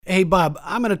Hey, Bob,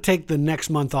 I'm going to take the next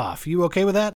month off. You okay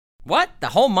with that? What? The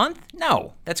whole month?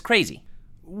 No, that's crazy.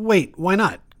 Wait, why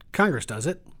not? Congress does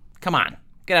it. Come on,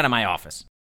 get out of my office.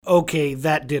 Okay,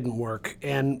 that didn't work,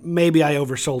 and maybe I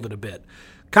oversold it a bit.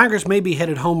 Congress may be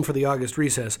headed home for the August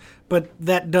recess, but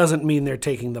that doesn't mean they're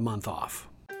taking the month off.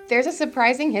 There's a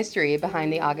surprising history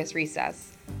behind the August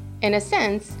recess. In a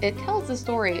sense, it tells the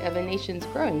story of a nation's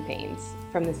growing pains,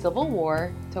 from the Civil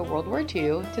War to World War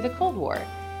II to the Cold War.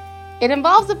 It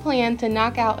involves a plan to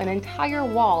knock out an entire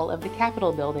wall of the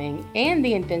Capitol building and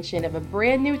the invention of a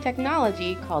brand new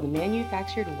technology called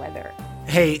manufactured weather.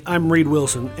 Hey, I'm Reed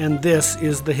Wilson, and this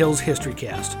is The Hills History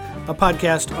Cast, a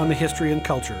podcast on the history and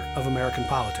culture of American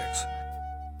politics.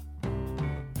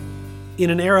 In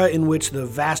an era in which the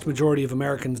vast majority of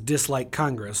Americans dislike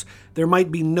Congress, there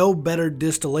might be no better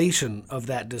distillation of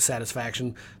that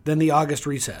dissatisfaction than the August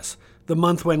recess, the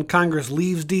month when Congress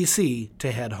leaves D.C.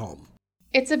 to head home.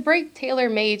 It's a break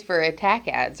tailor-made for attack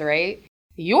ads, right?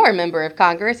 Your member of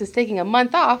Congress is taking a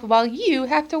month off while you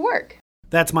have to work.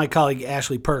 That's my colleague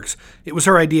Ashley Perks. It was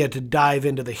her idea to dive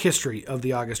into the history of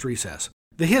the August recess.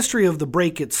 The history of the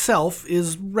break itself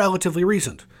is relatively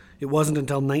recent. It wasn't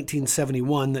until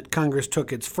 1971 that Congress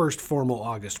took its first formal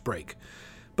August break.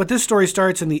 But this story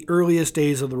starts in the earliest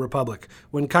days of the Republic,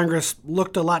 when Congress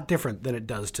looked a lot different than it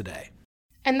does today.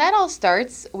 And that all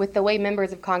starts with the way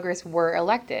members of Congress were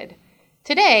elected.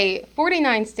 Today,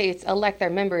 49 states elect their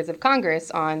members of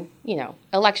Congress on,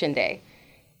 Election Day,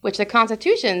 which the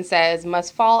Constitution says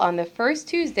must fall on the first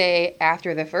Tuesday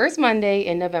after the first Monday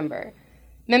in November.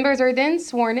 Members are then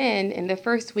sworn in the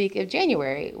first week of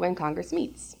January when Congress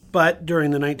meets. But during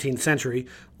the 19th century,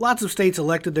 lots of states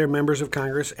elected their members of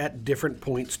Congress at different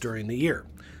points during the year.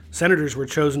 Senators were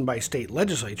chosen by state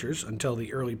legislatures until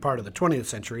the early part of the 20th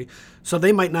century, so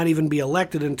they might not even be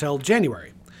elected until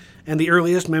January. And the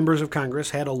earliest members of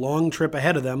Congress had a long trip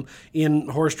ahead of them in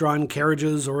horse-drawn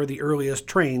carriages or the earliest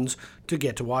trains to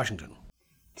get to Washington.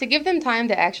 To give them time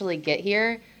to actually get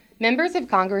here, members of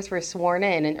Congress were sworn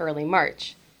in early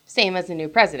March, same as the new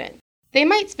president. They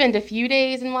might spend a few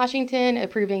days in Washington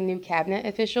approving new cabinet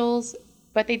officials,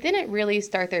 but they didn't really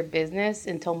start their business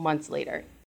until months later.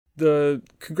 The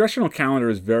congressional calendar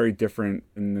is very different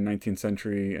in the 19th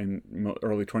century and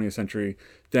early 20th century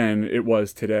than it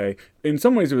was today. In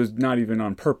some ways, it was not even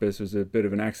on purpose. It was a bit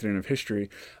of an accident of history.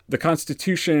 The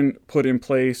Constitution put in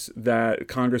place that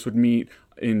Congress would meet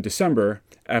in December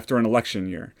after an election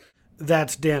year.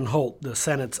 That's Dan Holt, the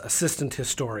Senate's assistant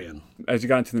historian. As you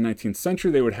got into the 19th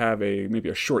century, they would have maybe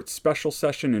a short special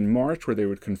session in March where they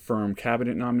would confirm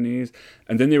cabinet nominees,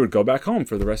 and then they would go back home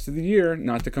for the rest of the year,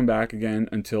 not to come back again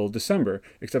until December,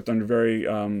 except under very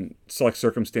select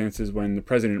circumstances when the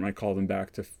president might call them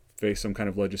back to face some kind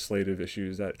of legislative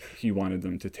issues that he wanted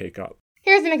them to take up.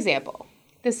 Here's an example.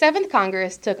 The 7th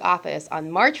Congress took office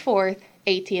on March 4th,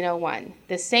 1801,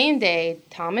 the same day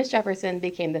Thomas Jefferson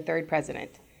became the third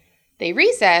president. They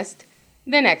recessed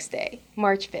the next day,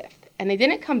 March 5th, and they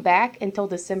didn't come back until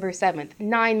December 7th,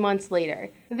 9 months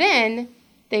later. Then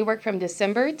they worked from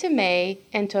December to May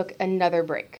and took another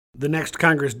break. The next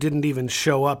Congress didn't even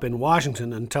show up in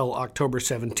Washington until October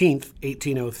 17th,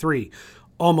 1803,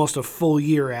 almost a full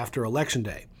year after Election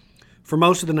Day. For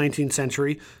most of the 19th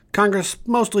century, Congress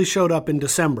mostly showed up in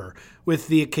December, with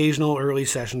the occasional early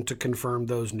session to confirm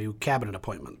those new cabinet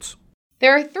appointments.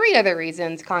 There are 3 other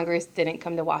reasons Congress didn't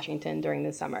come to Washington during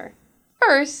the summer.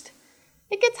 First,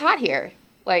 it gets hot here,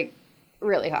 like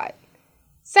really hot.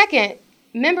 Second,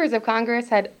 members of Congress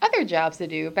had other jobs to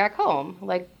do back home,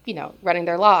 like, running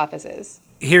their law offices.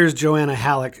 Here's Joanna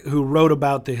Halleck, who wrote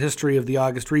about the history of the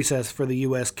August recess for the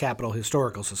U.S. Capitol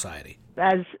Historical Society.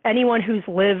 As anyone who's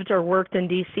lived or worked in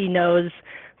D.C. knows,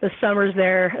 the summers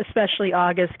there, especially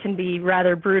August, can be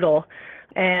rather brutal.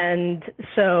 And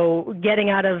so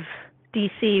getting out of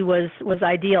D.C. was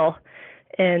ideal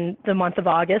in the month of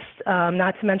August,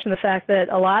 not to mention the fact that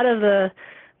a lot of the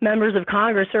members of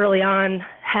Congress early on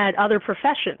had other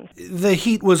professions. The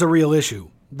heat was a real issue.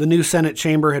 The new Senate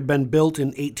chamber had been built in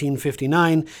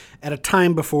 1859 at a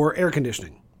time before air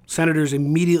conditioning. Senators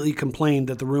immediately complained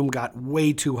that the room got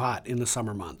way too hot in the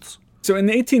summer months. So in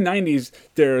the 1890s,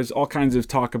 there's all kinds of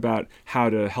talk about how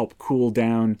to help cool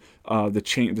down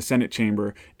the Senate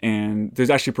chamber. And there's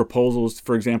actually proposals,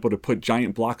 for example, to put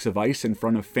giant blocks of ice in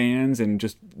front of fans and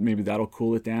just maybe that'll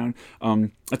cool it down.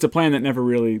 It's a plan that never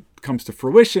really comes to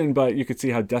fruition, but you could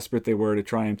see how desperate they were to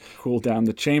try and cool down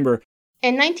the chamber.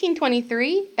 In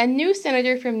 1923, a new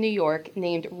senator from New York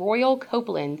named Royal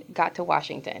Copeland got to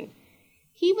Washington.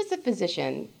 He was a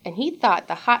physician, and he thought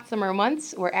the hot summer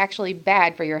months were actually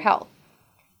bad for your health.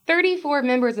 34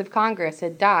 members of Congress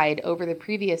had died over the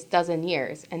previous dozen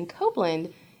years, and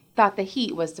Copeland thought the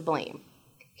heat was to blame.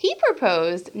 He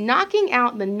proposed knocking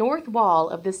out the north wall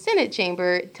of the Senate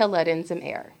chamber to let in some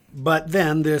air. But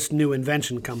then this new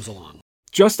invention comes along.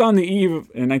 Just on the eve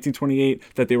in 1928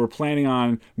 that they were planning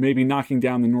on maybe knocking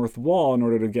down the north wall in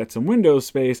order to get some window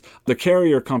space, the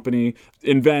Carrier Company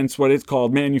invents what is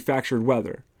called manufactured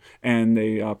weather. And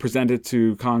they present it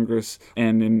to Congress.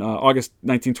 And in August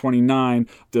 1929,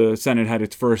 the Senate had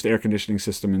its first air conditioning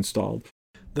system installed.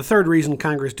 The third reason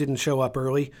Congress didn't show up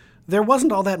early, there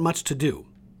wasn't all that much to do.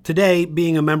 Today,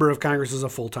 being a member of Congress is a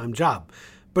full-time job.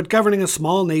 But governing a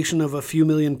small nation of a few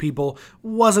million people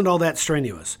wasn't all that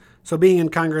strenuous. So being in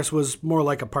Congress was more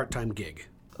like a part-time gig.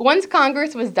 Once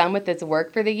Congress was done with its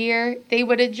work for the year, they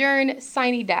would adjourn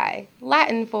sine die,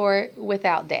 Latin for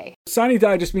without day. Sine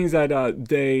die just means that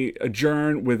they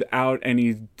adjourn without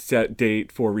any set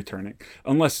date for returning.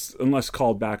 Unless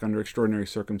called back under extraordinary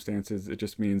circumstances, it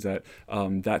just means that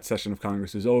that session of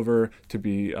Congress is over to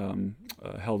be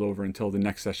held over until the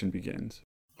next session begins.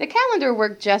 The calendar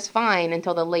worked just fine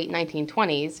until the late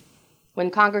 1920s,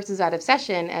 when Congress was out of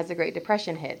session as the Great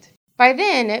Depression hit. By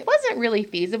then, it wasn't really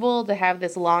feasible to have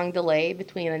this long delay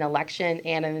between an election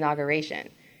and an inauguration.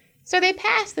 So they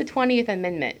passed the 20th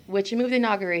Amendment, which moved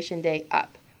Inauguration Day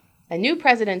up. A new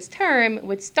president's term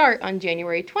would start on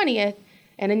January 20th,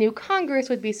 and a new Congress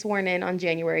would be sworn in on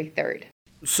January 3rd.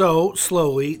 So,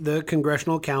 slowly, the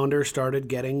congressional calendar started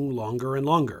getting longer and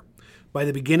longer. By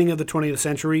the beginning of the 20th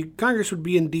century, Congress would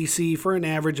be in D.C. for an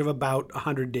average of about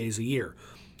 100 days a year.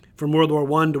 From World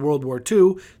War I to World War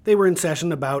II, they were in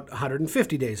session about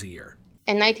 150 days a year.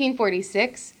 In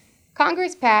 1946,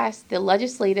 Congress passed the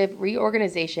Legislative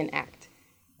Reorganization Act.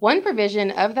 One provision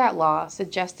of that law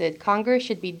suggested Congress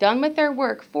should be done with their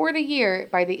work for the year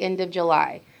by the end of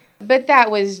July. But that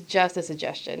was just a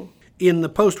suggestion. In the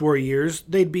post-war years,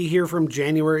 they'd be here from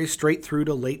January straight through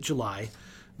to late July,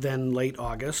 then late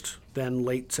August, then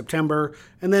late September,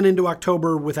 and then into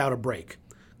October without a break.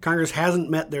 Congress hasn't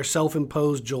met their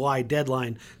self-imposed July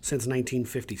deadline since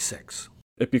 1956.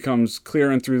 It becomes clear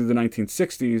and through the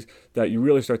 1960s that you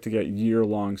really start to get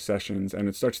year-long sessions, and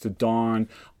it starts to dawn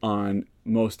on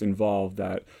most involved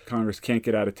that Congress can't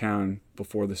get out of town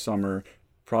before the summer,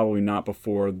 probably not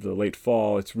before the late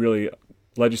fall. It's really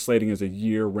legislating is a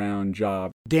year-round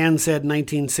job. Dan said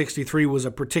 1963 was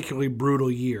a particularly brutal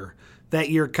year. That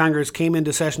year, Congress came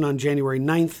into session on January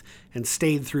 9th and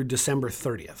stayed through December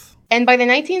 30th. And by the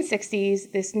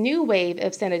 1960s, this new wave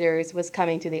of senators was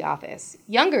coming to the office.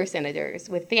 Younger senators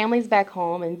with families back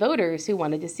home and voters who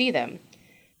wanted to see them.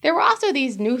 There were also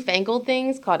these newfangled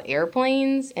things called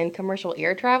airplanes and commercial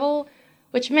air travel,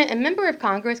 which meant a member of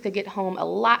Congress could get home a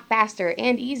lot faster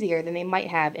and easier than they might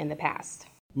have in the past.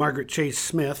 Margaret Chase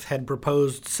Smith had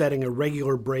proposed setting a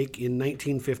regular break in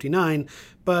 1959,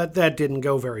 but that didn't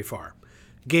go very far.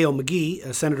 Gail McGee,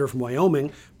 a senator from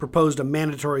Wyoming, proposed a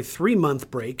mandatory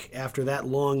 3-month break after that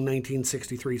long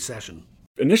 1963 session.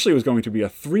 Initially, it was going to be a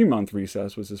 3-month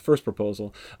recess, was his first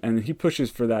proposal, and he pushes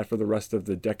for that for the rest of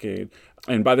the decade.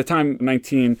 And by the time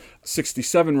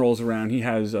 1967 rolls around, he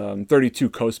has 32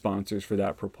 co-sponsors for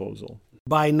that proposal.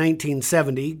 By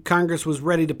 1970, Congress was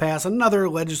ready to pass another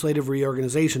legislative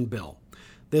reorganization bill.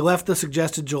 They left the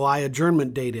suggested July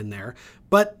adjournment date in there,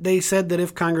 but they said that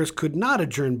if Congress could not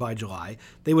adjourn by July,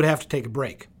 they would have to take a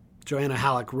break. Joanna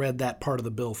Halleck read that part of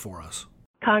the bill for us.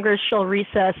 Congress shall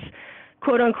recess,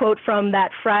 quote unquote, from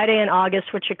that Friday in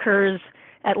August, which occurs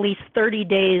at least 30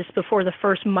 days before the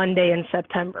first Monday in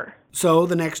September. So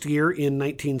the next year, in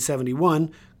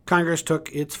 1971, Congress took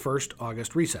its first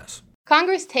August recess.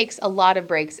 Congress takes a lot of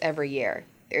breaks every year.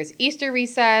 There's Easter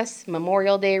recess,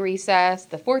 Memorial Day recess,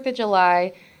 the 4th of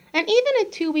July, and even a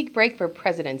 2-week break for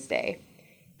President's Day.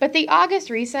 But the August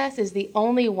recess is the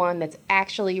only one that's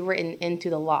actually written into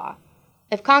the law.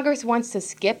 If Congress wants to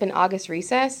skip an August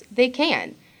recess, they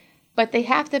can, but they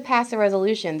have to pass a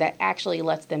resolution that actually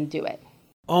lets them do it.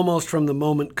 Almost from the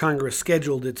moment Congress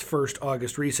scheduled its first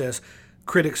August recess,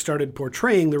 critics started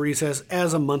portraying the recess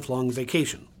as a month-long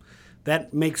vacation.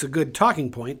 That makes a good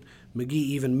talking point. McGee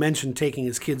even mentioned taking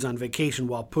his kids on vacation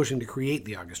while pushing to create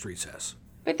the August recess.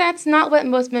 But that's not what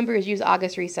most members use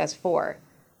August recess for.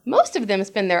 Most of them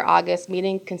spend their August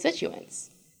meeting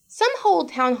constituents. Some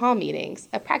hold town hall meetings,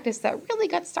 a practice that really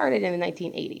got started in the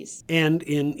 1980s. And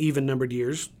in even-numbered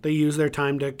years, they use their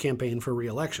time to campaign for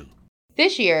re-election.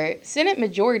 This year, Senate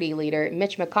Majority Leader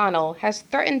Mitch McConnell has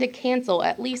threatened to cancel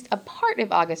at least a part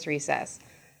of August recess,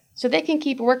 so they can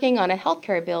keep working on a health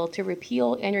care bill to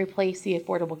repeal and replace the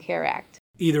Affordable Care Act.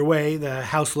 Either way, the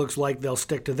House looks like they'll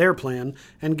stick to their plan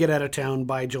and get out of town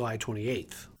by July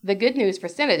 28th. The good news for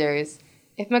senators,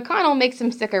 if McConnell makes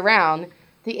them stick around,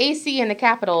 The AC in the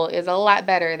Capitol is a lot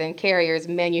better than Carrier's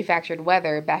manufactured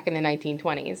weather back in the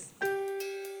 1920s.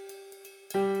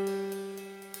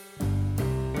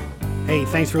 Hey,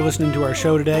 thanks for listening to our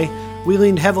show today. We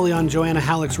leaned heavily on Joanna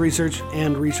Halleck's research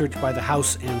and research by the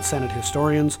House and Senate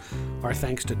historians. Our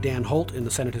thanks to Dan Holt in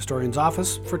the Senate Historian's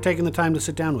Office for taking the time to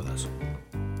sit down with us.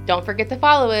 Don't forget to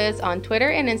follow us on Twitter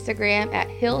and Instagram at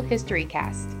Hill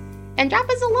HistoryCast. And drop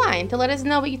us a line to let us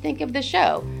know what you think of the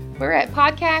show. We're at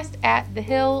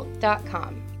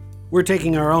podcast@thehill.com. We're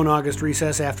taking our own August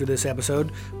recess after this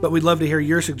episode, but we'd love to hear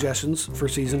your suggestions for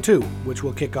Season 2, which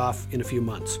will kick off in a few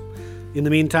months. In the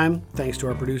meantime, thanks to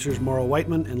our producers Maurel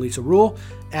Whiteman and Lisa Rule.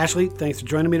 Ashley, thanks for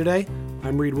joining me today.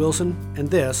 I'm Reed Wilson, and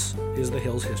this is the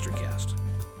Hills HistoryCast.